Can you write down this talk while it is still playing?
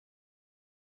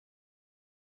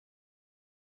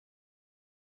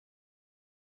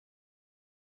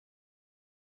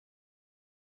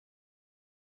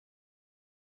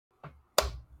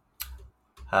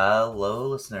Hello,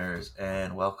 listeners,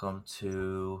 and welcome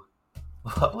to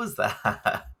what was that?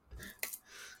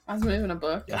 I was moving a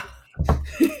book. Yeah.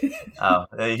 Oh,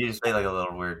 you just made like a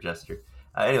little weird gesture.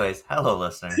 Anyways, hello,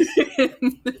 listeners.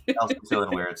 Also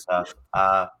doing weird stuff.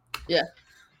 Yeah.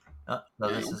 So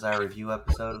this is our review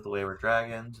episode of The Wayward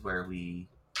Dragons, where we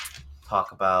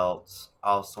talk about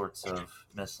all sorts of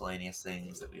miscellaneous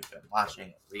things that we've been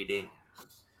watching, reading,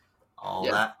 all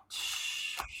Yeah. that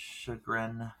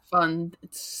chagrin. Fun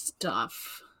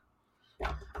stuff.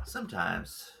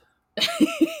 Sometimes.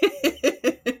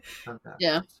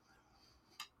 Yeah.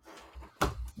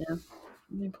 Yeah. Let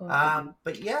me pull up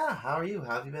But yeah, how are you?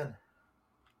 How have you been?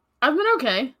 I've been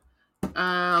okay.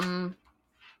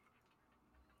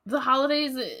 The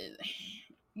holidays,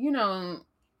 you know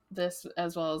this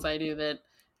as well as I do, that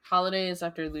holidays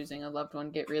after losing a loved one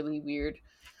get really weird.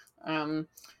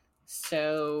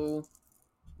 So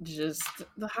just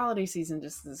the holiday season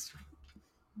just is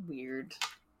weird,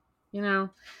 you know?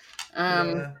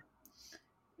 Yeah.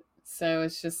 So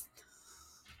it's just,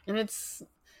 and this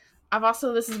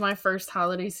is my first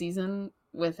holiday season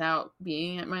without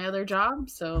being at my other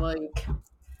job. So, like,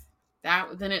 that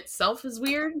within itself is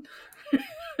weird.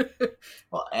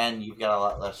 Well, and you've got a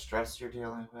lot less stress you're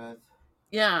dealing with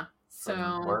Yeah.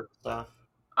 from So, work stuff.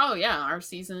 oh, yeah, our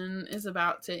season is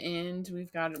about to end.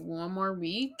 We've got one more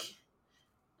week,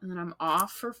 and then I'm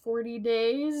off for 40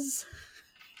 days.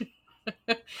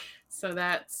 So,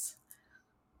 that's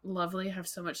lovely. I have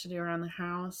so much to do around the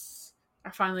house. I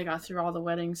finally got through all the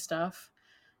wedding stuff.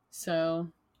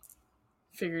 So,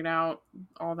 figured out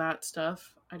all that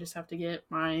stuff. I just have to get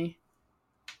my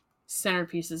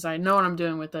centerpieces. I know what I'm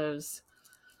doing with those.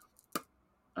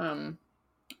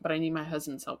 But I need my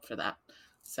husband's help for that.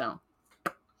 So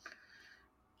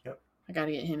Yep. I got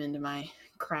to get him into my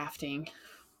crafting.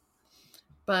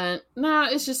 But no,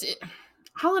 it's just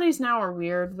holidays now are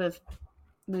weird with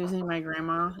losing my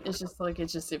grandma. It's just like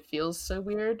it feels so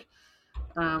weird.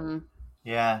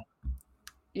 Yeah.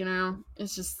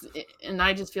 It's just, and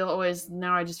I just feel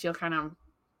kind of,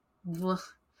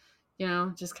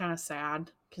 just kind of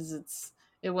sad because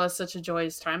it was such a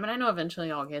joyous time, and I know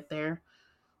eventually I'll get there.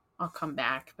 I'll come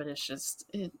back, but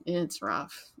it's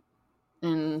rough.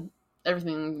 And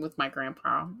everything with my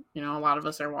grandpa, a lot of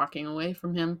us are walking away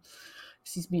from him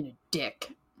because he's being a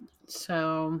dick.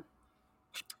 So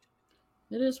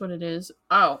it is what it is.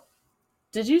 Oh,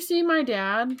 did you see my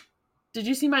dad? Did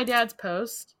you see my dad's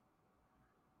post?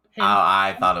 Oh,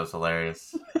 I thought it was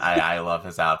hilarious. I love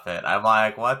his outfit. I'm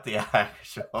like, what the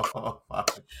actual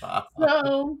fuck?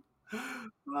 So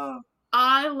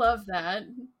I love that.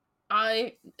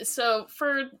 So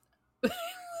for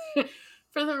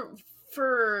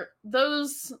for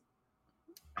those,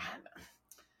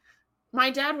 my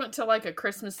dad went to like a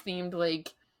Christmas themed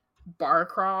like bar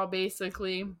crawl.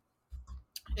 Basically,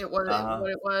 what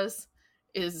it was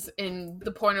is, in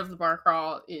the point of the bar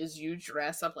crawl is you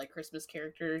dress up like Christmas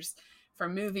characters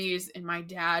from movies, and my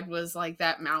dad was like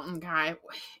that mountain guy.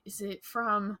 Is it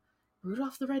from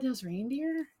Rudolph the Red-Nosed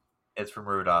Reindeer? It's from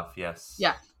Rudolph, yes.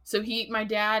 Yeah. So my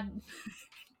dad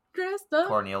dressed up.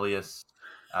 Cornelius,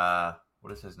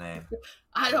 what is his name?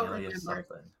 I don't remember.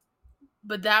 Something.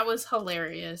 But that was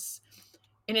hilarious.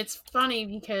 And it's funny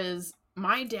because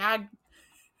my dad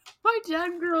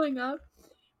growing up,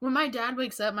 when my dad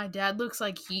wakes up, my dad looks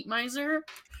like Heat Miser.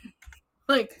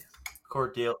 Like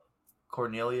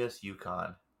Cornelius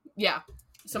Yukon. Yeah.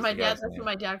 So that's what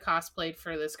my dad cosplayed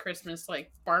for this Christmas,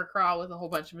 like bar crawl with a whole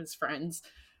bunch of his friends,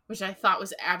 which I thought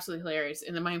was absolutely hilarious.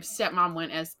 And then my stepmom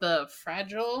went as the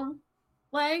Fragile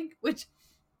Leg, which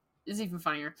is even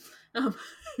funnier. I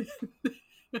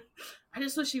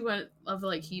just wish he went of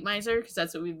like Heat Miser, because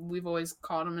that's what we've always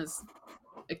called him as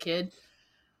a kid.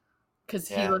 Because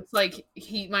he looks like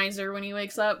Heat Miser when he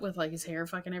wakes up with like his hair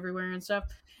fucking everywhere and stuff.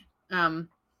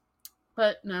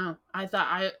 But no, I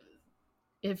thought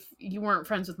if you weren't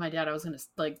friends with my dad, I was going to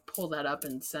like pull that up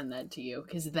and send that to you,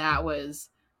 because that was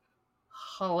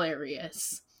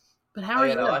hilarious. But how are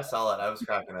you? I saw it. I was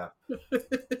cracking up.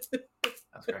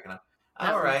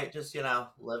 I'm all right. Just,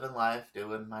 living life,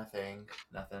 doing my thing.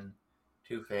 Nothing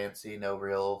too fancy. No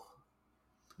real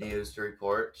news to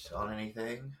report on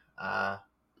anything.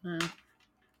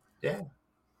 Yeah,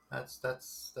 that's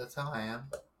how I am.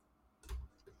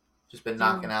 Just been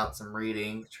knocking out some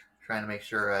reading, trying to make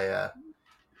sure I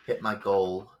hit my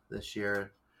goal this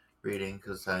year reading,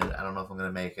 because I don't know if I'm going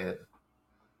to make it.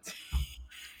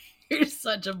 You're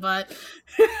such a butt.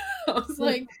 I was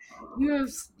like,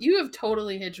 you have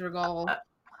totally hit your goal.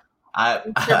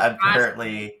 I'm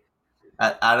currently,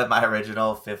 out of my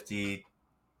original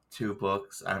 52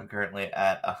 books, I'm currently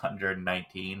at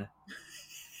 119.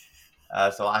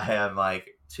 So I am like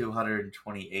 228%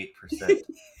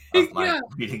 of my Yeah,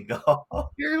 reading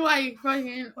goal. you're like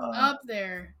fucking Uh, up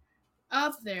there,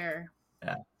 up there.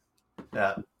 yeah,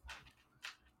 yeah.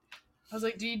 I was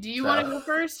like, do you want So, to go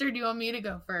first, or do you want me to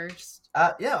go first?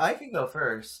 yeah, I can go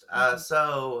first. Okay.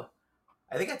 So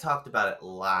I think I talked about it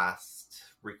last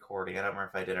recording. I don't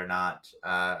remember if I did or not.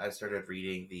 I started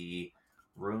reading the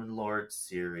Rune Lord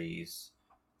series.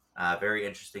 Very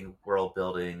interesting world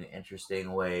building,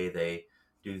 interesting way they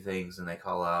do things, and they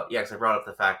call out. Yeah, because I brought up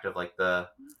the fact of like the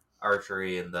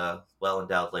archery and the well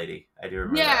endowed lady. I do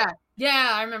remember Yeah, that.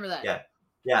 yeah, I remember that. Yeah,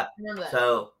 yeah. I remember that.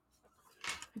 So,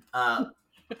 uh,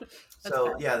 That's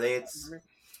bad. yeah, I remember.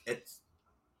 it's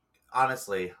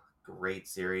honestly great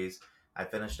series. I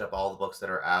finished up all the books that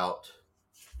are out.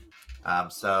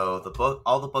 So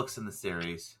all the books in the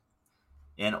series,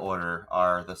 in order,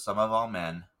 are The Sum of All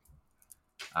Men,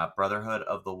 Brotherhood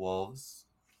of the Wolves,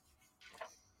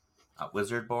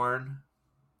 Wizardborn,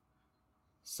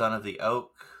 Son of the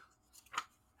Oak,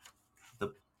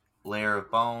 The Lair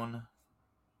of Bone,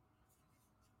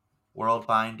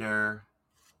 Worldbinder,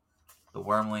 The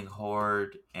Wormling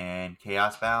Horde, and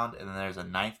Chaos Bound. And then there's a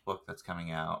ninth book that's coming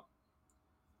out.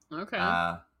 Okay.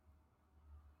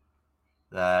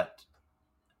 That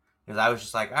because I was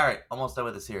just like, all right, almost done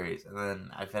with the series, and then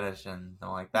I finished, and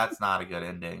I'm like, that's not a good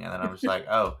ending. And then I'm just like,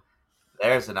 oh,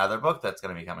 there's another book that's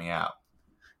going to be coming out,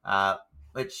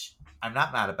 which I'm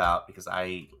not mad about because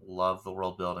I love the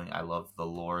world building. I love the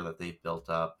lore that they've built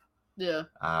up. Yeah.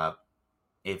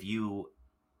 If you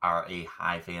are a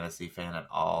high fantasy fan at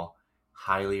all,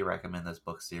 highly recommend this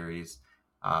book series.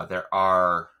 There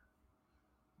are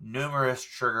numerous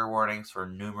trigger warnings for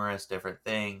numerous different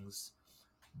things.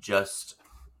 Just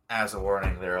as a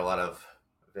warning, there are a lot of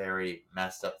very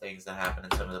messed up things that happen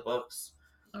in some of the books.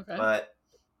 Okay. But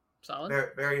solid.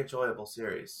 Very, very enjoyable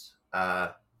series.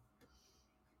 Yeah,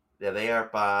 they are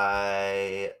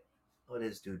by what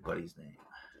is Dude Buddy's name?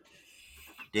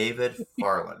 David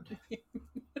Farland.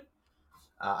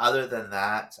 Other than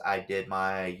that, I did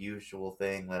my usual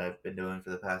thing that I've been doing for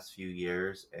the past few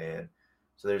years, and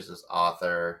so there's this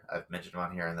author I've mentioned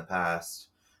on here in the past.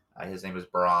 His name is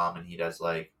Brahm, and he does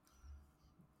like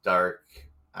dark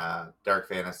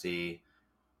fantasy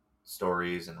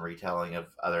stories and retelling of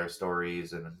other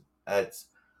stories, and it's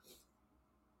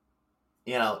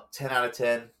 10 out of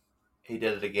 10. He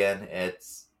did it again.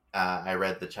 It's I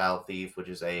read The Child Thief, which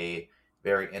is a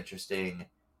very interesting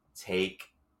take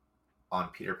on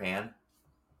Peter Pan.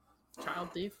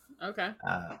 Child Thief. Okay.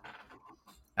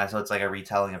 And so it's like a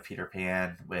retelling of Peter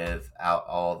Pan without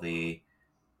all the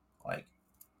like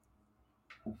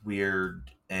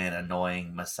weird and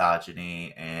annoying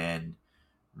misogyny and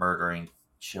murdering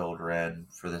children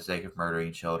for the sake of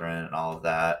murdering children and all of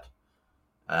that.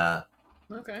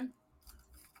 Okay.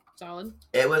 Solid.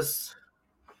 It was,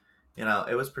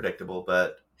 it was predictable,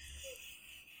 but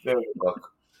very good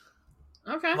book.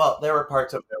 Okay. Well, there were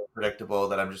parts of it that were predictable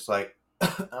that I'm just like,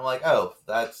 I'm like, oh,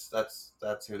 that's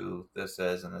who this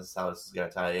is, and this is how this is gonna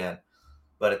tie in.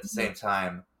 But at the same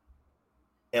time,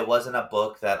 it wasn't a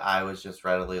book that I was just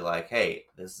readily like, hey,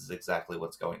 this is exactly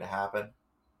what's going to happen.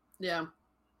 Yeah.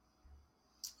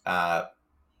 I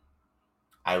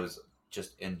was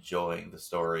just enjoying the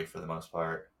story for the most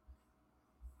part.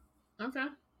 Okay.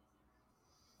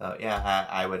 So yeah,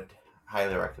 I would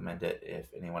highly recommend it if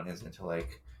anyone is into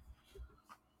like,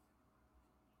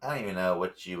 I don't even know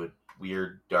what you would,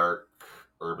 weird, dark,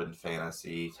 urban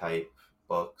fantasy type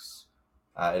books.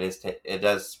 It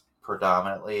does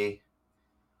predominantly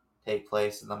take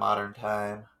place in the modern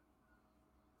time.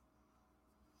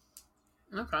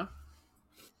 Okay.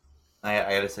 I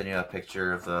had to send you a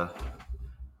picture of the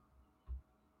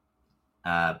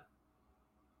I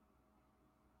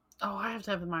have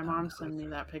to have my mom send me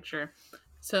that picture.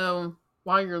 So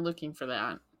while you're looking for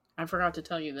that, I forgot to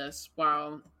tell you this.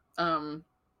 While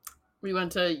we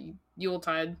went to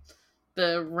Yuletide,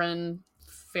 the Ren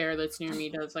fair that's near me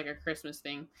does like a Christmas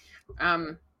thing.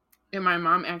 And my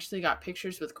mom actually got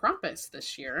pictures with Krampus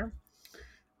this year.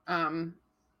 Krampus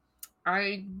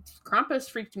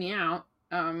freaked me out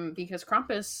because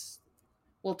Krampus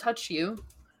will touch you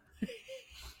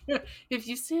if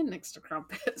you stand next to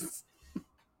Krampus.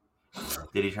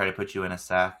 Did he try to put you in a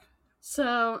sack?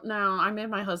 So no, I made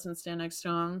my husband stand next to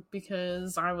him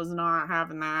because I was not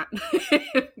having that.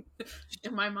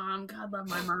 And my mom, God love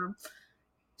my mom,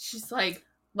 she's like,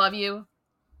 love you,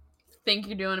 think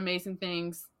you're doing amazing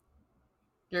things,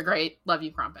 you're great, love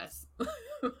you, Krampus.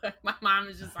 My mom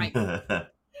is just like, and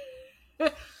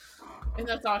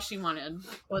that's all she wanted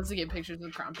was to get pictures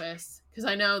with Krampus, because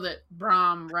I know that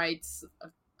Brahm writes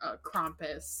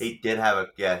Krampus. He did have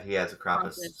he has a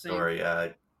Krampus Krampus story,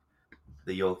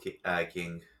 the Yule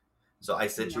King. So I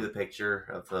sent you the picture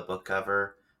of the book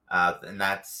cover, and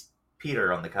that's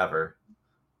Peter on the cover.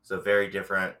 So very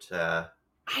different.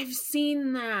 I've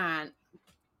seen that.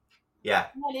 Yeah.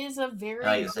 That is a very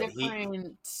Like I said,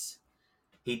 different...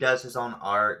 he does his own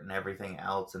art and everything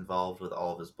else involved with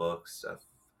all of his books.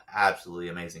 Absolutely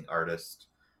amazing artist.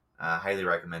 Highly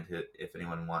recommend it if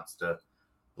anyone wants to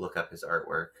look up his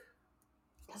artwork.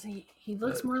 Because he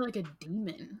looks more like a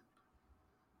demon.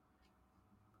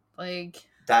 Like...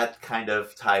 That kind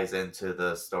of ties into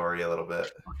the story a little bit.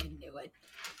 I fucking knew it.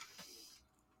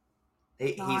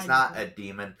 He's not a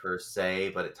demon per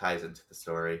se, but it ties into the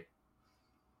story.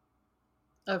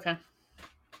 Okay.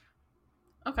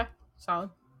 Solid.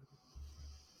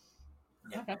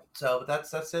 Yeah. Okay. So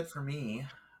that's it for me.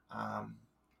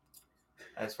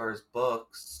 As far as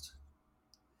books,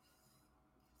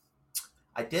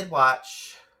 I did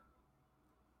watch,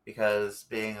 because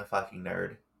being a fucking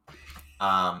nerd,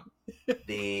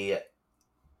 the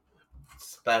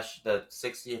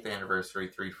 60th anniversary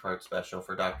 3-part special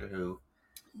for Doctor Who.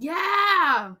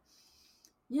 Yeah.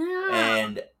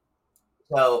 And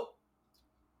so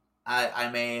I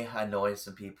may annoy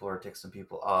some people or tick some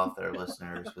people off that are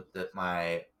listeners with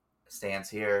my stance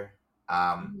here.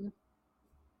 So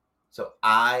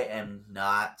I am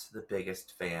not the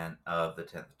biggest fan of the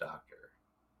 10th Doctor.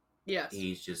 Yes.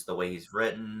 He's just, the way he's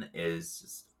written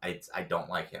is, I don't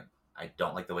like him. I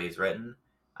don't like the way he's written.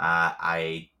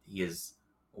 He is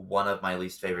one of my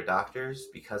least favorite Doctors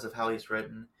because of how he's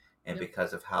written and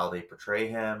because of how they portray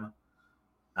him.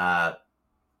 And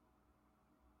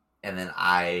then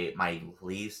my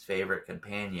least favorite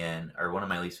companion, or one of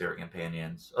my least favorite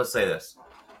companions, let's say this.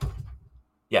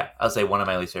 Yeah, I'll say one of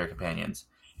my least favorite companions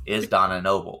is Donna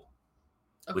Noble,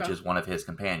 which is one of his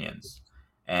companions.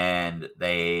 And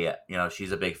they,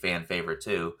 she's a big fan favorite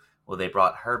too. Well, they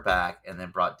brought her back and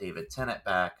then brought David Tennant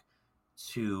back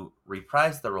to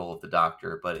reprise the role of the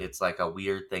Doctor, but it's like a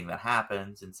weird thing that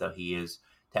happens, and so he is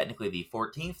technically the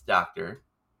 14th Doctor.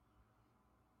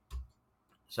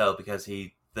 So because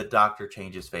the Doctor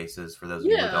changes faces, for those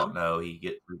of you who don't know,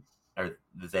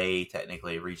 they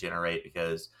technically regenerate,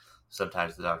 because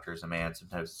sometimes the Doctor is a man,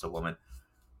 sometimes it's a woman.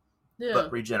 Yeah.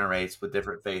 But regenerates with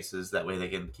different faces. That way they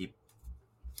can keep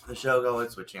the show going,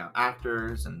 switching out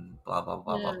actors and blah, blah,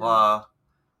 blah, blah,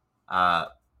 blah.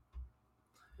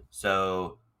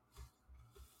 So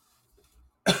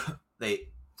the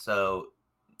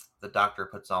Doctor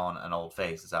puts on an old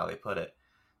face, is how they put it.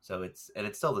 So it's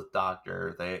still the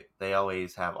Doctor. They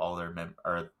always have all their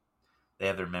they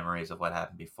have their memories of what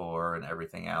happened before and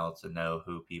everything else, and know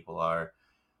who people are.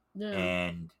 Yeah.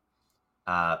 And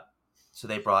so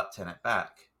they brought Tennant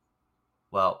back.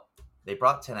 Well, they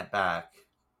brought Tennant back,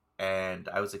 and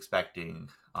I was expecting,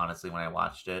 honestly, when I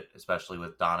watched it, especially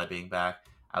with Donna being back,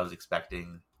 I was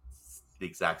expecting the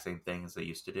exact same things they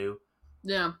used to do.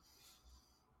 Yeah.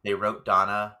 They wrote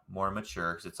Donna more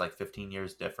mature, because it's like 15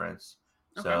 years difference.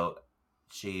 Okay. So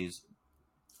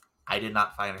I did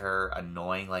not find her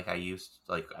annoying like I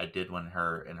did in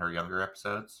her younger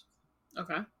episodes.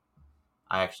 Okay.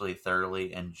 I actually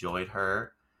thoroughly enjoyed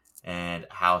her and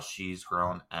how she's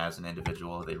grown as an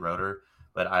individual. They wrote her,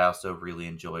 but I also really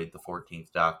enjoyed the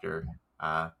 14th Doctor.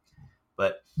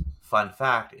 But fun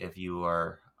fact, if you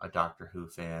are a Doctor Who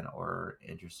fan or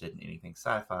interested in anything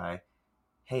sci-fi,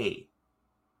 hey,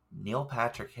 Neil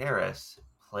Patrick Harris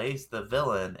plays the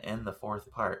villain in the 4th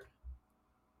part.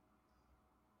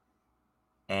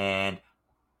 And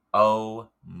oh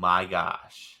my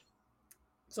gosh.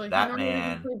 So that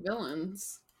man play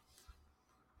villains.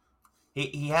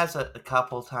 He has a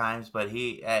couple times, but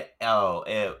okay.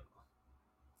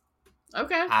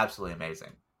 Absolutely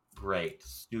amazing. Great.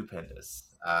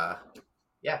 Stupendous.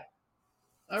 Yeah.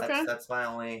 Okay. That's my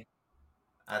only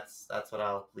that's what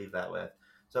I'll leave that with.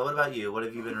 So what about you? What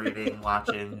have you been reading,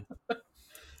 watching,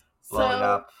 blowing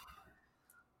up?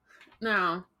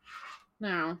 No.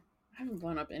 I haven't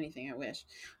blown up anything, I wish.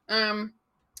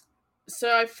 So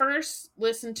I first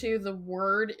listened to The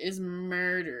Word is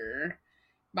Murder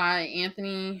by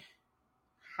Anthony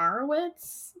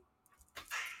Horowitz.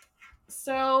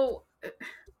 So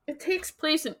it takes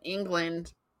place in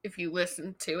England if you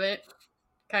listen to it.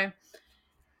 Okay.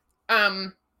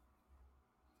 And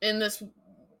this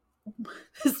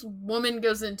woman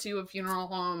goes into a funeral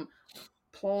home,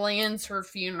 plans her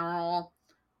funeral,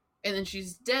 and then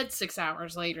she's dead 6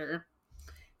 hours later.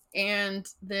 And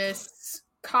this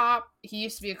cop, he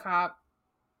used to be a cop,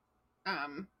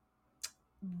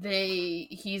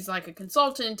 he's like a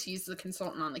consultant, he's the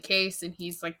consultant on the case, and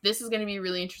he's like, this is going to be a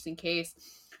really interesting case.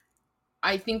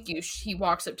 I think he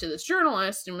walks up to this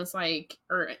journalist and was like,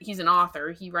 or he's an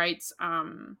author. He writes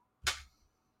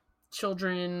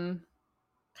children,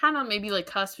 kind of maybe like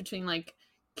cuss between like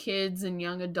kids and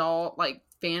young adult like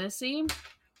fantasy. And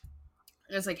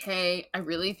it's like, hey, I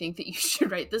really think that you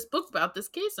should write this book about this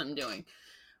case I'm doing.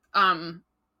 And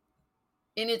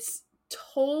it's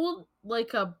told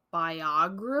like a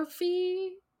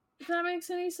biography, if that makes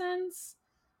any sense.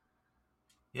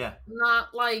 Yeah.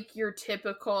 Not like your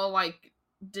typical like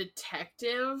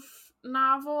detective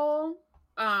novel.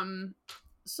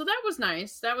 So that was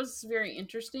nice. That was very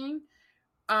interesting.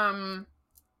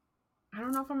 I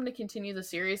don't know if I'm going to continue the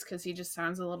series because he just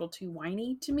sounds a little too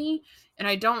whiny to me, and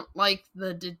I don't like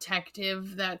the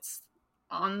detective that's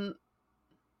on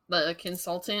the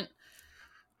consultant.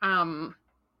 I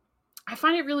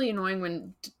find it really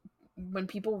annoying when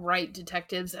people write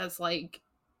detectives as like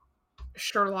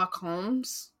Sherlock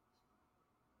Holmes,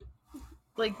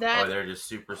 like that. Oh, they're just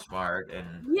super smart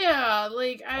and Yeah,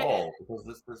 like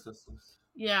because this.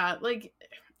 yeah, like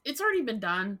it's already been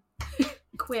done.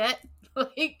 Quit.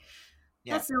 Like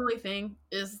Yeah. that's the only thing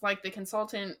is like the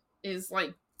consultant is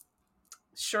like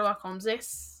Sherlock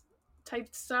Holmes type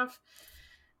stuff.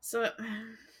 So it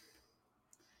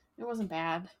wasn't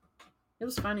bad. It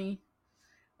was funny.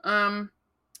 And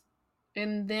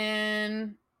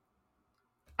then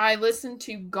I listened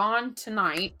to Gone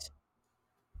Tonight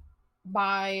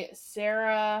by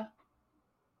Sarah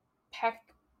Peck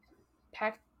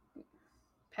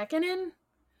Pekkanen,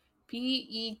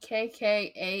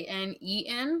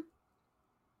 Pekkanen.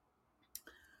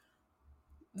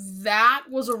 That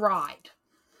was a ride.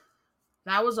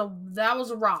 That was a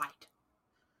ride.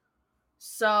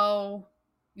 So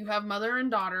you have mother and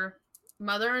daughter.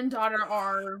 Mother and daughter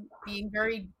are being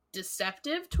very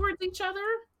deceptive towards each other.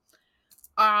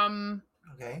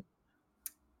 Okay.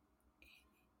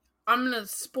 I'm gonna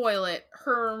spoil it.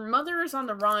 Her mother is on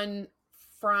the run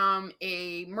from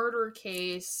a murder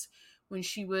case when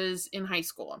she was in high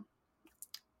school.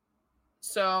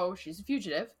 So she's a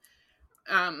fugitive.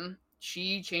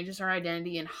 She changes her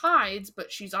identity and hides,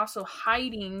 but she's also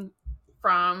hiding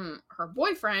from her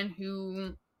boyfriend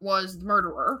who was the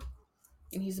murderer,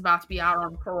 and he's about to be out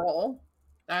on parole.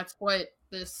 That's what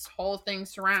this whole thing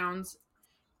surrounds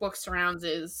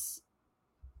is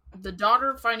the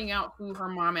daughter finding out who her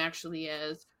mom actually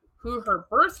is, who her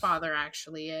birth father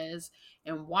actually is,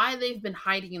 and why they've been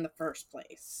hiding in the first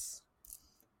place.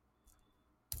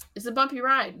 It's a bumpy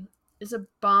ride.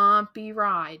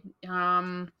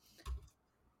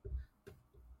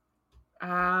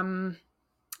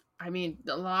 I mean,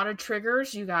 a lot of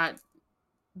triggers. You got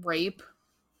rape,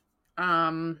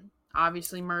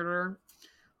 obviously murder.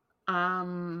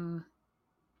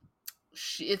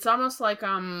 It's almost like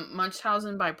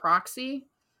Munchausen by proxy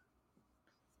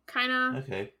kind of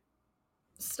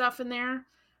stuff in there.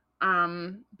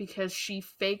 Because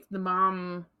the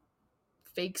mom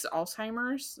fakes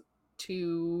Alzheimer's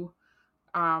to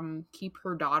keep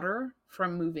her daughter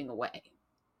from moving away.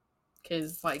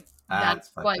 Because like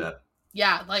that's like up.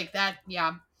 Yeah, like that,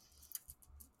 yeah.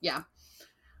 So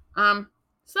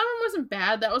that one wasn't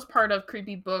bad. That was part of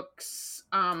Creepy Books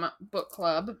book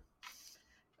club.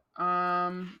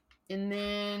 And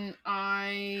then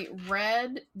I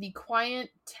read The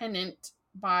Quiet Tenant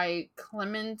by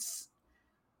Clemence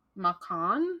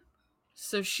Macan.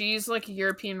 So she's like a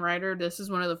European writer. This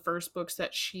is one of the first books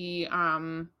that she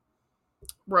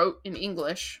wrote in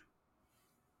English.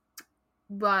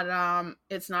 But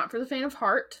it's not for the faint of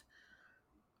heart.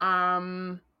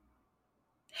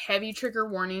 Heavy trigger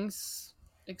warnings,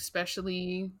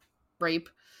 especially rape.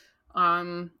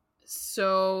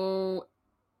 So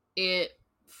it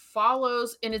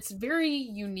follows, and it's very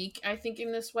unique, I think,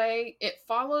 in this way. It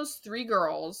follows three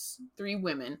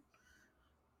women.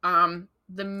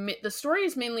 The story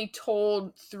is mainly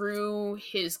told through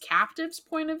his captive's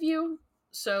point of view.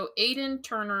 So Aiden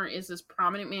Turner is this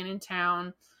prominent man in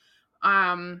town.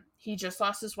 He just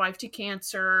lost his wife to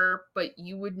cancer, but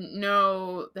you wouldn't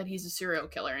know that he's a serial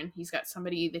killer, and he's got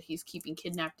somebody that he's keeping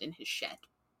kidnapped in his shed.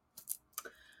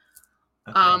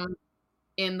 Okay.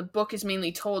 And the book is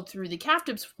mainly told through the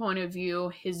captive's point of view,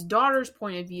 his daughter's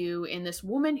point of view, and this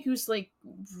woman who's like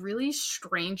really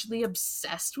strangely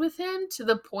obsessed with him to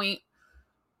the point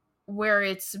where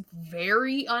it's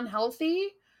very unhealthy.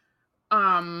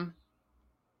 But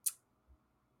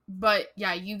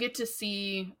yeah, you get to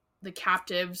see the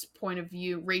captive's point of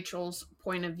view, Rachel's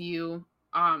point of view,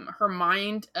 her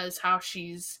mind as how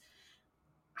she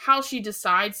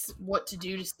decides what to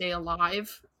do to stay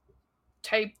alive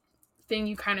type thing.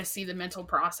 You kind of see the mental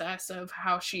process of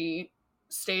how she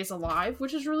stays alive,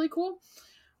 which is really cool.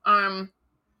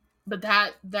 But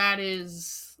that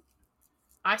is,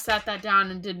 I sat that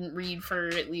down and didn't read for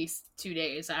at least 2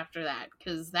 days after that,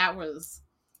 because that was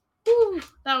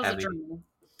a Heavy. journey.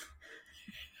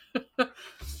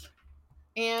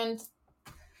 And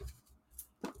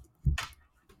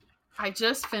I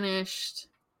just finished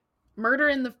Murder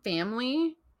in the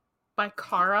Family by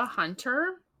Kara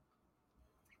Hunter.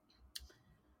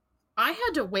 I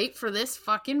had to wait for this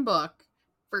fucking book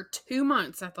for 2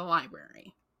 months at the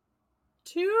library.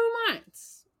 2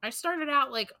 months. I started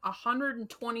out like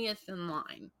 120th in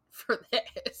line for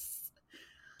this.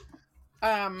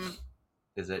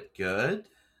 Is it good?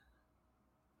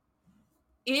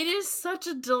 It is such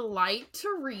a delight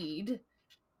to read.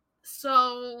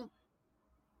 So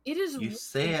it is. You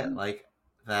say it like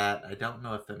that. I don't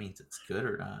know if that means it's good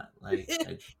or not. Like,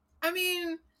 I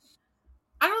mean,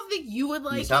 I don't think you would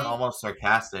like it. You sound almost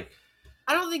sarcastic.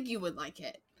 I don't think you would like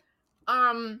it.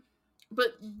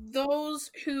 But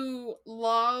those who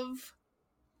love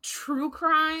true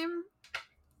crime,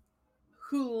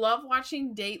 who love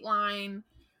watching Dateline,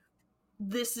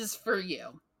 this is for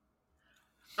you.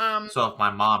 So if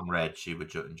my mom read, she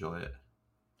would enjoy it.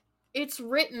 It's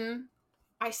written.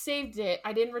 I saved it.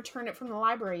 I didn't return it from the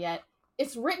library yet.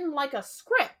 It's written like a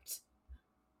script.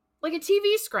 Like a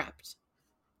TV script.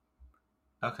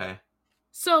 Okay.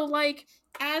 So, like,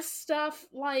 as stuff,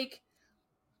 like,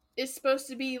 is supposed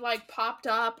to be, like, popped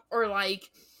up, or, like,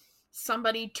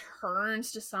 somebody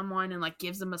turns to someone and, like,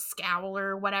 gives them a scowl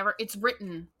or whatever, it's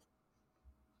written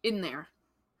in there.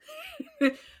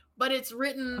 But it's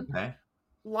written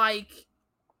like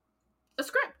a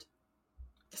script.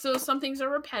 So some things are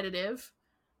repetitive.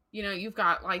 You know, you've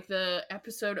got, like, the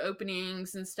episode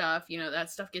openings and stuff. You know, that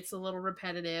stuff gets a little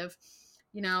repetitive.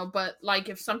 You know, but, like,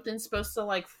 if something's supposed to,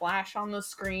 like, flash on the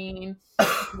screen,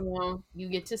 you know, you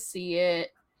get to see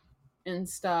it and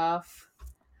stuff.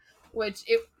 Which,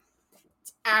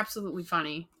 it's absolutely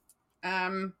funny.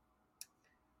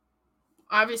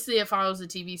 Obviously, it follows a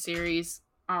TV series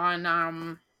on,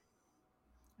 I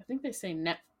think they say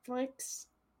Netflix.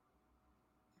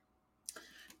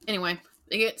 Anyway,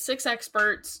 they get 6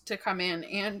 experts to come in,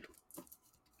 and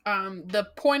the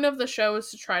point of the show is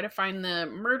to try to find the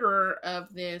murderer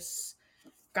of this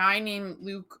guy named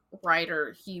Luke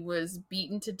Ryder. He was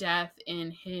beaten to death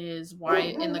in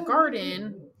the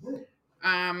garden.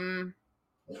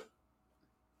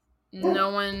 No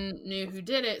one knew who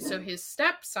did it, so his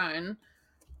stepson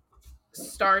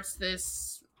starts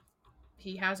this.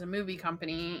 He has a movie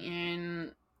company,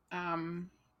 and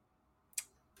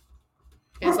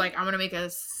is like, I'm gonna make a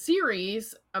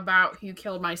series about who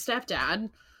killed my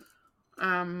stepdad.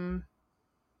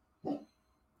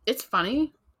 It's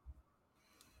funny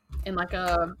in, like,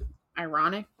 a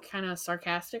ironic, kind of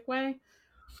sarcastic way.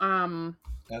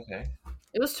 Okay.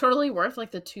 It was totally worth,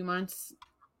 like, the 2 months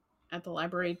at the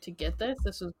library to get this.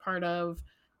 This was part of,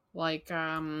 like,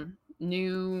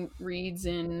 new reads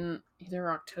in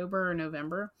either October or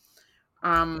November.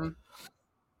 But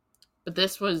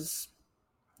this was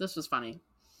funny.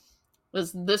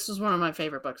 This was one of my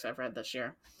favorite books I've read this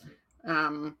year.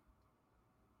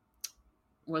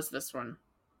 Was this one.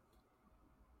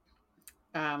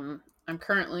 I'm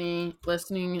currently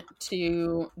listening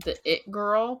to The It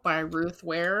Girl by Ruth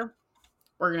Ware.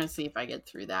 We're going to see if I get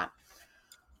through that.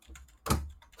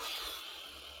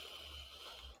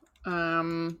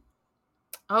 We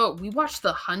watched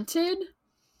The Hunted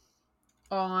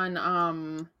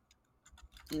on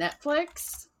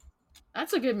Netflix.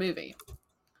 That's a good movie.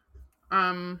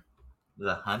 The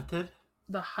Hunted?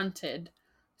 The Hunted.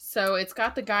 So it's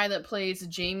got the guy that plays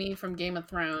Jaime from Game of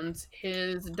Thrones.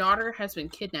 His daughter has been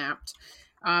kidnapped,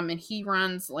 and he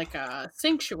runs, like, a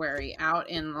sanctuary out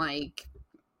in, like,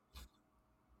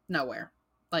 nowhere,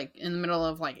 like, in the middle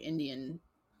of, like, Indian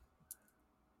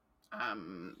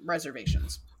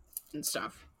reservations and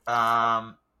stuff.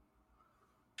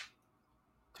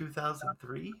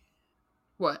 2003?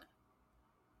 What?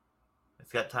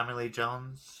 It's got Tommy Lee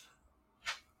Jones.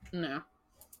 No.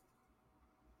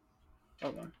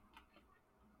 Hold on.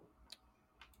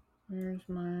 Where's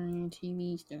my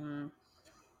TV stuff?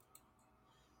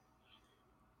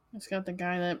 It's got the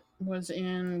guy that was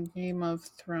in Game of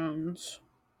Thrones.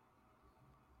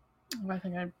 I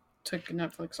think I took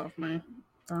Netflix off my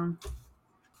phone.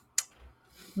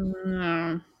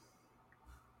 No.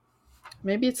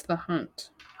 Maybe it's The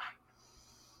Hunt.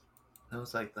 It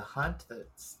was like The Hunt that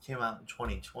came out in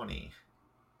 2020.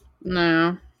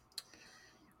 No.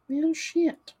 Real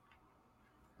shit.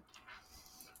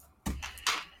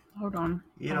 Hold on.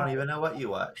 You don't even know what you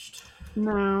watched.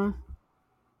 No.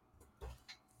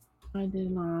 I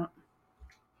did not.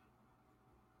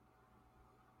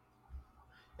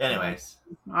 Anyways,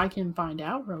 I can find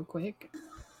out real quick.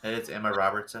 it's Emma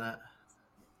Roberts in it.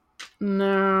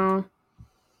 No.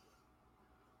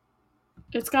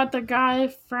 It's got the guy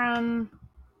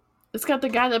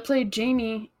that played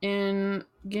Jaime in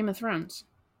Game of Thrones.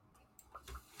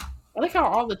 I like how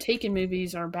all the Taken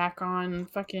movies are back on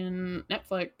fucking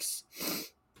Netflix.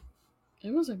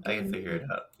 It was a good I can figure movie.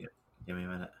 it out. Give me a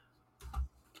minute.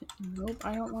 Nope,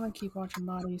 I don't want to keep watching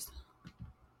bodies.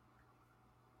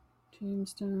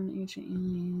 Tombstone, Ancient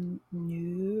Alien.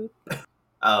 Nope.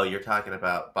 Oh, you're talking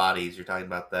about Bodies. You're talking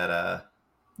about that.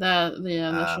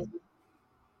 The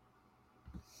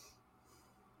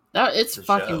show. It's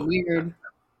fucking show. weird.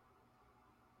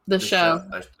 The show.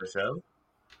 The show.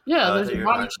 Yeah, Oh, I there's thought a you were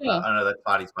body talking show. about. Oh no, that's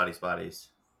Bodies.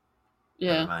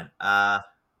 Yeah. Never mind.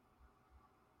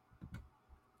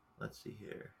 Let's see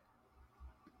here.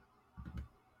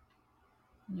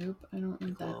 Nope, I don't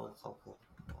want that. Cool.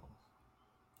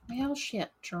 Well,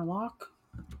 shit, Sherlock.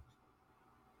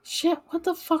 Shit, what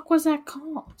the fuck was that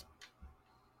called?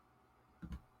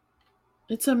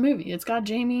 It's a movie. It's got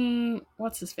Jamie,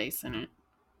 what's his face in it?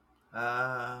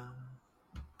 Oh.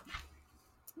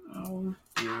 Oh,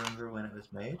 Do you remember when it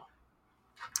was made?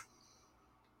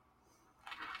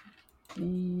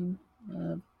 Game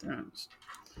of Thrones.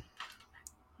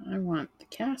 I want the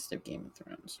cast of Game of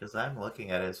Thrones. Because I'm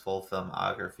looking at his full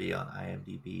filmography on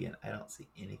IMDb, and I don't see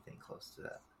anything close to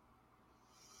that.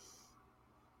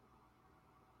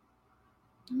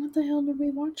 What the hell did we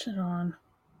watch it on?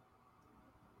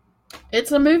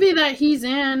 It's a movie that he's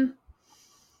in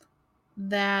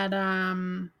that,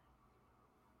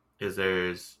 Because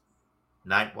there's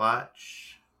Night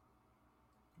Watch,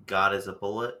 God is a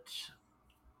Bullet.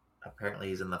 Apparently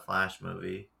he's in the Flash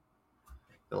movie.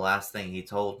 The Last Thing He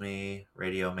Told Me,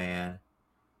 Radio Man,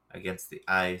 Against the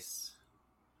Ice,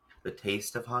 The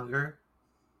Taste of Hunger,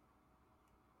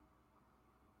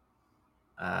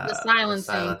 The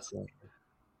Silencing.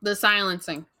 The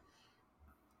Silencing.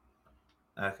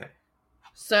 Okay.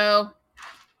 So,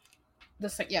 The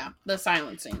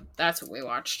Silencing. That's what we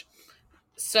watched.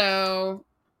 So,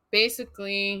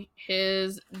 basically,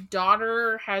 his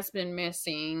daughter has been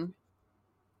missing.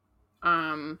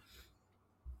 And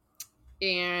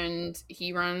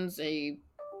he runs a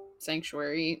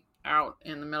sanctuary out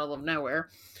in the middle of nowhere.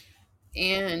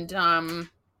 And, an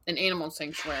animal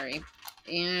sanctuary.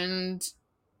 And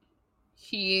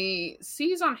he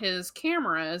sees on his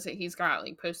cameras that he's got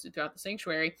like posted throughout the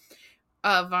sanctuary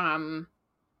of a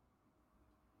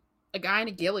guy in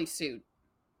a ghillie suit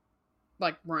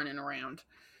like running around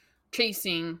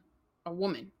chasing a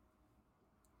woman.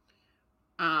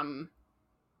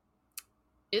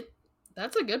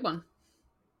 That's a good one.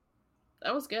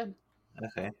 That was good.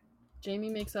 Okay. Jamie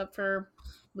makes up for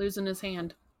losing his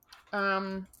hand.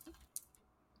 I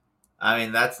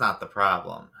mean, that's not the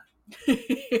problem.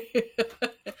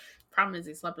 Problem is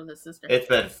he slept with his sister. It's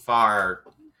been far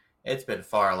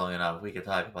long enough. We could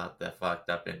talk about the fucked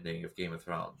up ending of Game of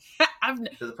Thrones.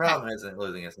 So the problem isn't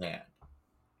losing his hand.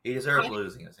 He deserves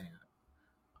losing his hand.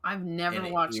 I've never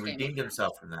watched. He redeemed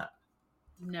himself from that.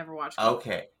 Never watched.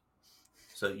 Okay,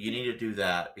 so you need to do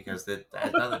that because that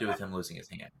has nothing to do with him losing his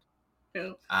hand.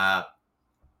 Yeah.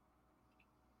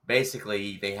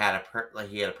 Basically, he had a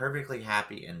perfectly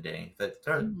happy ending.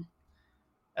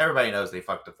 Everybody knows they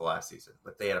fucked up the last season,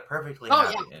 but they had a perfectly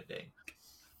happy ending.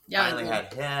 Yeah, finally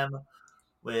had him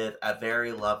with a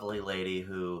very lovely lady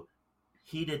who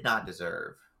he did not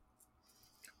deserve.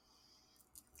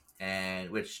 And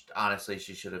which, honestly,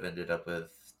 she should have ended up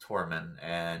with Tormund.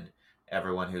 And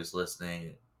everyone who's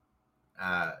listening,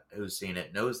 who's seen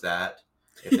it, knows that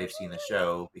if they've seen the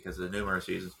show, because of the numerous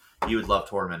reasons. You would love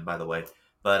Tormund, by the way.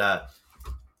 But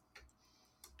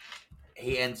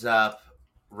he ends up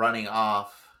running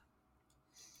off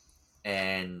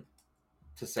and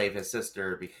to save his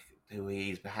sister, who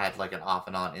he's had like an off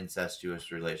and on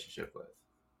incestuous relationship with.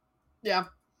 Yeah.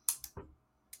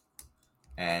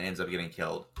 And ends up getting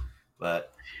killed.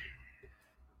 But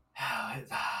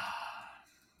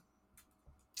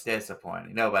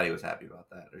disappointing. Nobody was happy about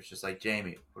that. It was just like,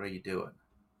 Jamie, what are you doing?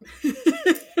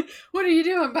 What are you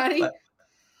doing, buddy? But,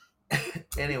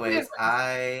 anyways,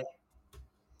 I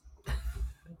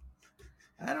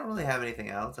don't really have anything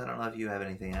else. I don't know if you have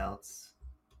anything else.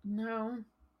 No.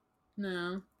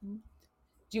 Do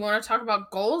you want to talk about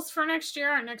goals for next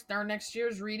year? Our next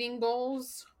year's reading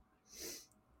goals?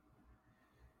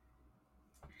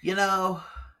 You know,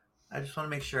 I just want to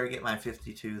make sure I get my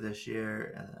 52 this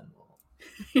year, and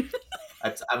then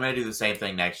I'm going to do the same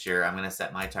thing next year. I'm going to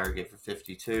set my target for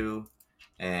 52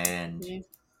 and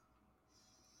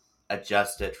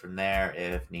adjust it from there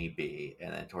if need be,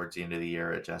 and then towards the end of the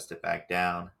year, adjust it back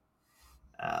down.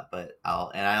 But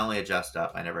I only adjust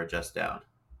up. I never adjust down.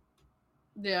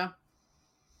 Yeah.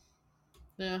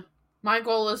 Yeah. My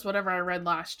goal is whatever I read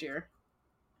last year.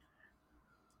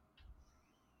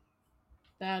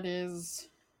 That is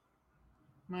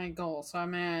my goal. So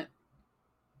I'm at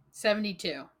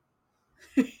 72.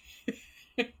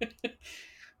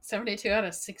 72 out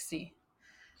of 60.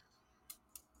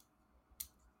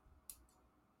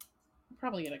 I'll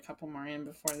probably get a couple more in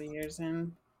before the year's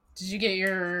end. Did you get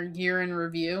your year in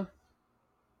review?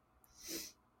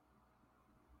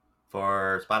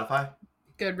 For Spotify?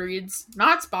 Goodreads.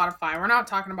 Not Spotify. We're not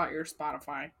talking about your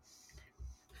Spotify.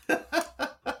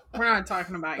 We're not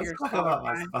talking about Let's your talk about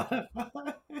my Spotify.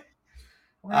 Spotify.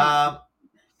 We're not.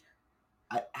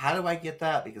 How do I get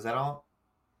that? Because I don't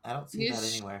see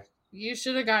that anywhere. You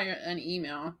should have got an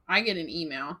email. I get an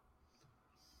email.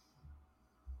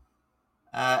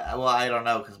 Well, I don't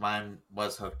know because mine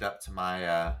was hooked up to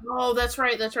my Oh, that's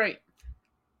right. That's right.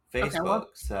 Facebook. Okay, well,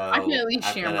 So I can at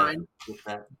least share mine. Get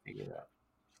that figured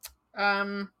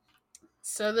out.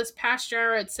 So this past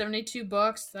year I read 72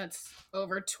 books. That's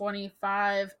over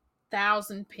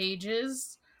 25,000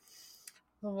 pages.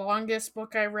 The longest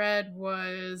book I read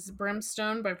was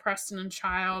Brimstone by Preston and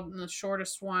Child, and the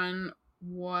shortest one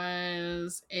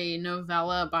was a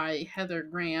novella by Heather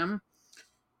Graham.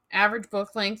 Average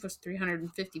book length was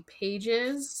 350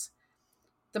 pages.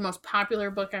 The most popular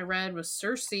book I read was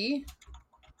Circe.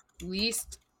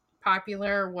 Least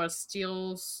popular was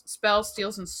Spell,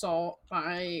 Steals, and Salt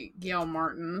by Gail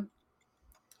Martin.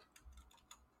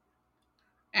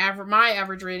 My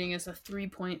average rating is a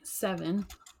 3.7.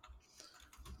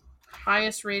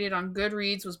 Highest rated on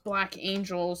Goodreads was Black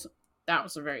Angels. That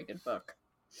was a very good book.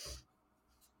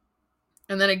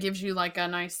 And then it gives you like a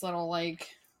nice little like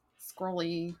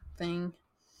scrolly thing.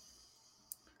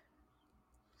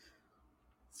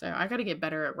 So I got to get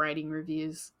better at writing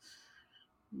reviews.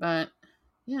 But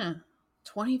yeah,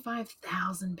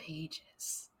 25,000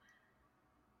 pages.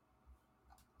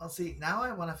 Well, see, now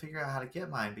I want to figure out how to get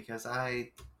mine because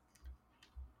I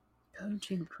go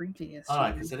to previous.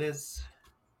 Oh, because it is.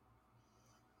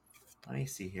 Let me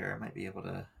see here. I might be able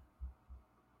to.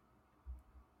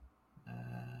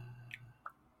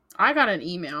 I got an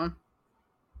email.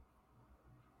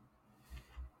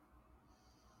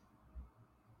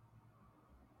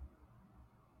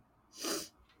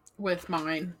 With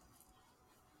mine.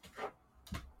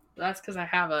 That's because I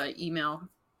have an email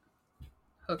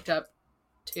hooked up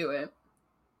to it.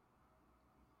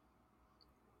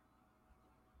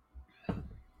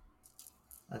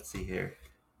 Let's see here.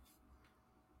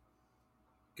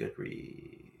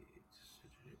 Goodreads.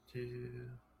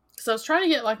 So I was trying to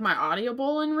get like my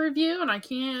Audible in review, and I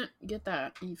can't get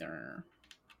that either.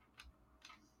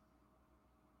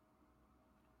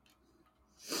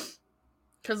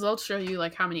 Because they'll show you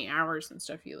like how many hours and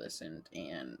stuff you listened,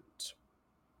 and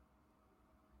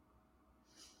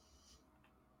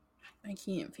I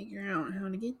can't figure out how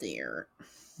to get there.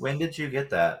 When did you get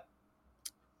that?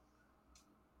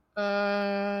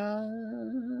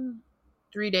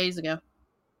 3 days ago.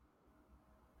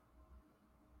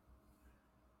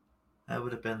 That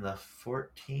would have been the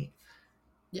 14th.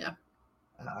 Yeah.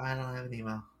 I don't have an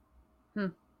email.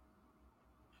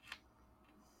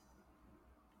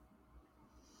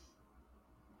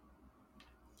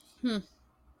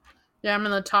 Yeah, I'm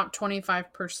in the top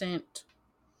 25%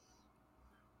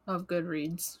 of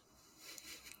Goodreads.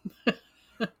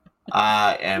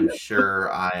 I am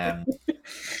sure I am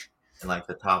in like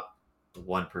the top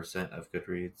 1% of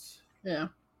Goodreads. Yeah.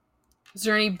 Is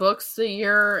there any books that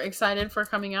you're excited for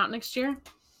coming out next year?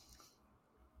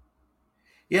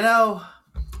 You know,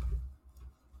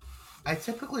 I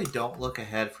typically don't look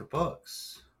ahead for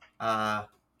books. I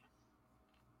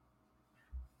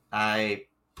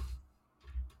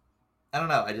don't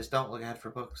know. I just don't look ahead for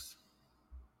books.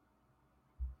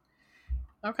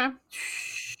 Okay.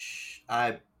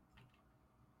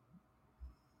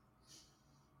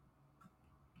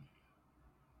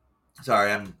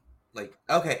 Sorry, I'm like,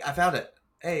 okay, I found it.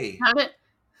 Hey. Found it?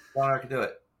 I can do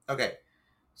it. Okay.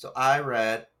 So I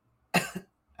read,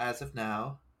 as of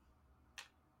now,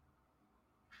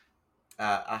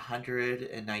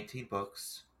 119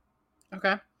 books.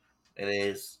 Okay. It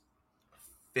is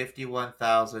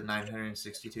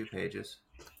 51,962 pages.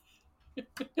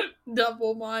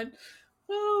 Double mine.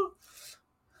 Oh.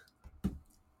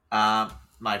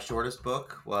 My shortest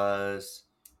book was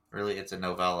it's a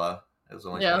novella. It was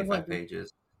only 25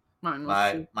 pages. Mine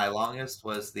was my longest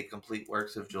was The Complete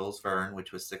Works of Jules Verne,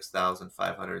 which was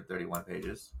 6,531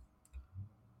 pages.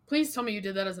 Please tell me you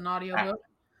did that as an audiobook.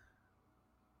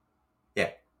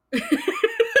 Yeah. I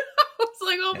was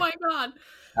like, oh my God.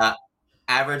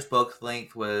 Average book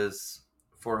length was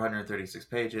 436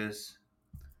 pages.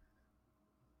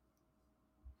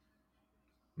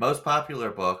 Most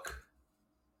popular book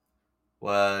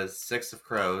was Six of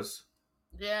Crows.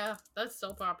 Yeah, that's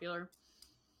still popular.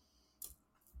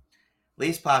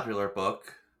 Least popular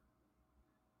book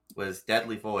was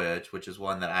Deadly Voyage, which is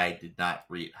one that I did not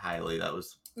rate highly. That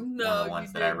was one of the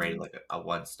ones that I rated like a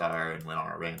 1 star and went on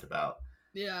a rant about.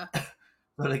 Yeah.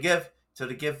 So to give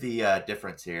the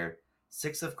difference here,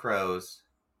 Six of Crows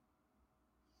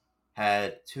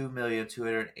had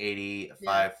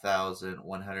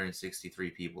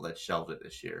 2,285,163 people that shelved it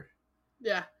this year.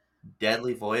 Yeah.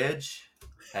 Deadly Voyage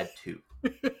had 2.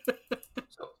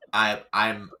 So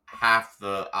I'm half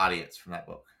the audience from that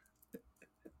book.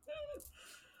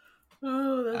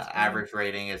 Oh, that's average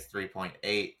rating is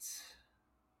 3.8.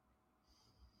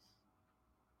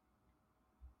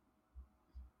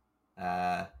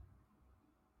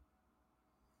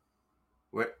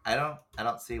 Where I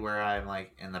don't see where I'm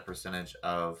like in the percentage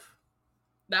of.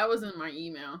 That was in my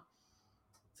email. It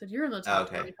said you're in the top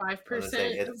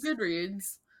 25% of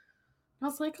Goodreads. I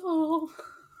was like, oh,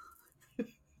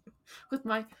 with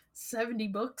my 70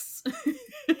 books.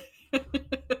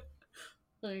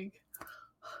 Like,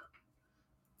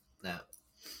 no,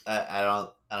 I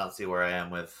don't see where I am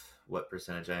with what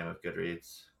percentage I am of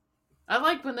Goodreads. I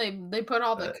like when they put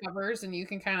all the covers and you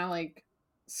can kind of like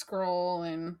scroll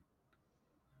and.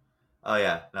 Oh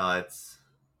yeah, no, it's.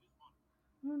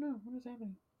 I don't know what is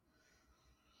happening.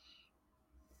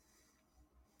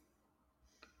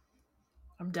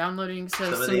 I'm downloading. So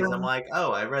some of these, I'm like,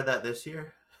 oh, I read that this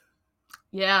year.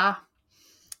 Yeah.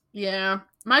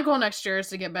 My goal next year is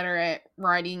to get better at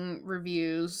writing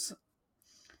reviews.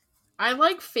 I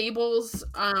like Fable's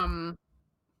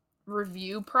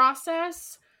review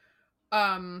process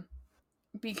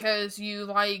because you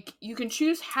can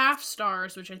choose half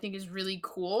stars, which I think is really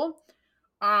cool.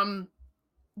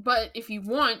 But if you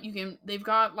want, they've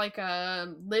got like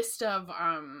a list of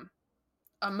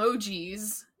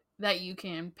emojis that you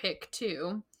can pick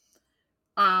too.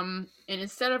 And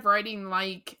instead of writing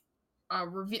like a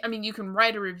review, I mean, you can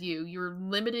write a review. You're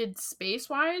limited space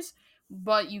wise,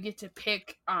 but you get to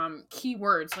pick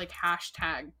keywords like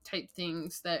hashtag type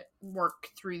things that work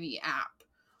through the app,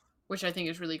 which I think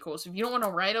is really cool. So if you don't want to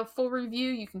write a full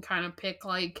review, you can kind of pick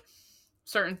like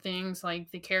certain things,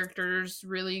 like the characters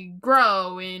really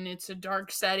grow and it's a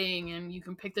dark setting, and you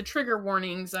can pick the trigger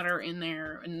warnings that are in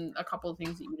there and a couple of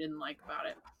things that you didn't like about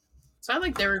it. So I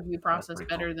like their review process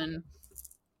better than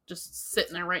just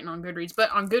sitting there writing on Goodreads.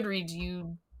 But on Goodreads,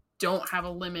 you don't have a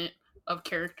limit of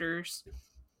characters.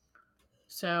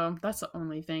 So that's the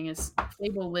only thing is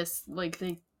Fable lists, like,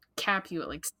 they cap you at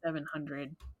like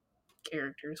 700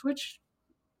 characters, which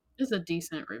is a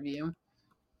decent review,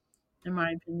 in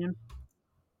my opinion.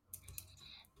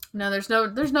 Now, there's no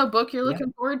book you're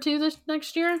looking forward to this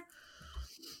next year?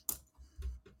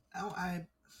 Oh,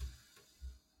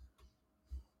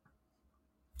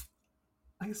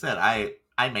 like I said, I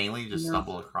mainly just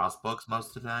stumble across books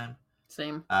most of the time.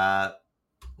 Same.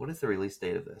 What is the release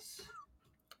date of this? I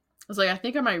was like, I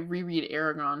think I might reread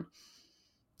Aragon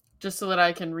just so that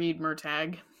I can read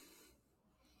Murtagh. I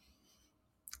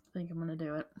think I'm gonna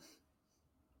do it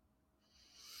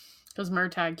because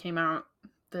Murtagh came out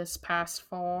this past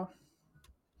fall,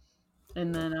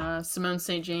 and then Simone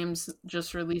St. James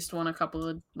just released one a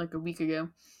week ago.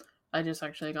 I just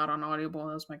actually got on Audible.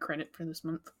 That was my credit for this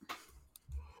month.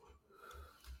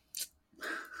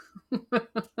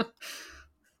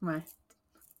 My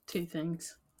 2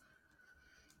 things.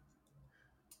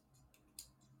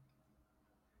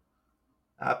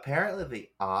 Apparently the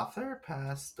author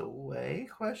passed away,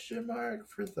 for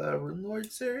the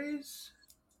Runelord series.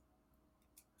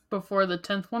 Before the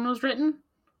 10th one was written?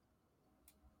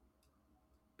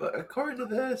 But according to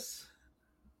this,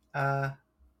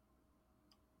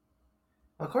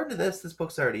 this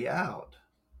book's already out.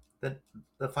 The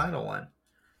final one.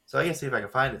 So I can see if I can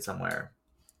find it somewhere.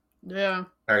 Yeah.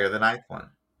 Or the 9th one.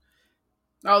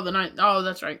 Oh, the 9th. Oh,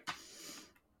 that's right.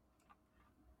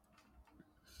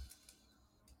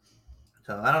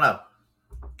 So I don't know.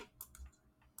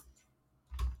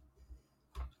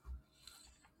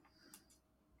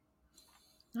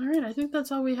 All right, I think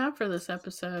that's all we have for this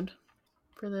episode.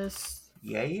 For this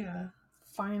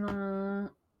final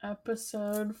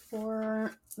episode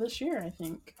for this year, I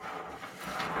think.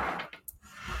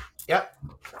 Yep.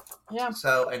 Yeah.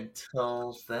 So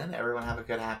until then, everyone have a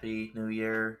good, happy New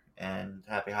Year and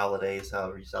happy holidays,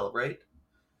 however you celebrate.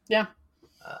 Yeah.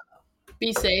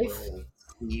 Be safe. We'll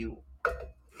see you.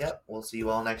 Yep, we'll see you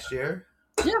all next year.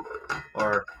 Yeah.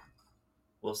 Or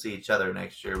we'll see each other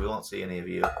next year. We won't see any of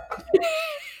you.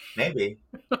 Maybe.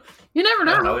 You never I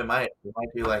don't know. know. We might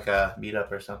do like a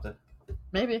meetup or something.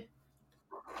 Maybe.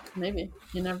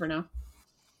 You never know.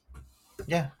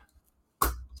 Yeah.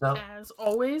 So As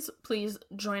always, please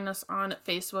join us on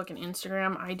Facebook and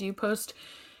Instagram. I do post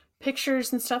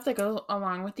pictures and stuff that go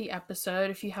along with the episode.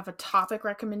 If you have a topic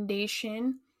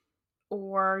recommendation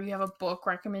or you have a book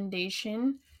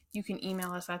recommendation, you can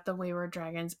email us at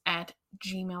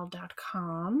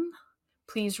thewaywardragons@gmail.com.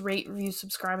 Please rate, review,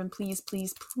 subscribe, and please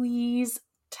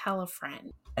tell a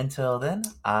friend. until then,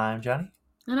 I'm Johnny.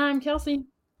 And I'm Kelsey.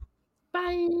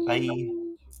 Bye. Bye.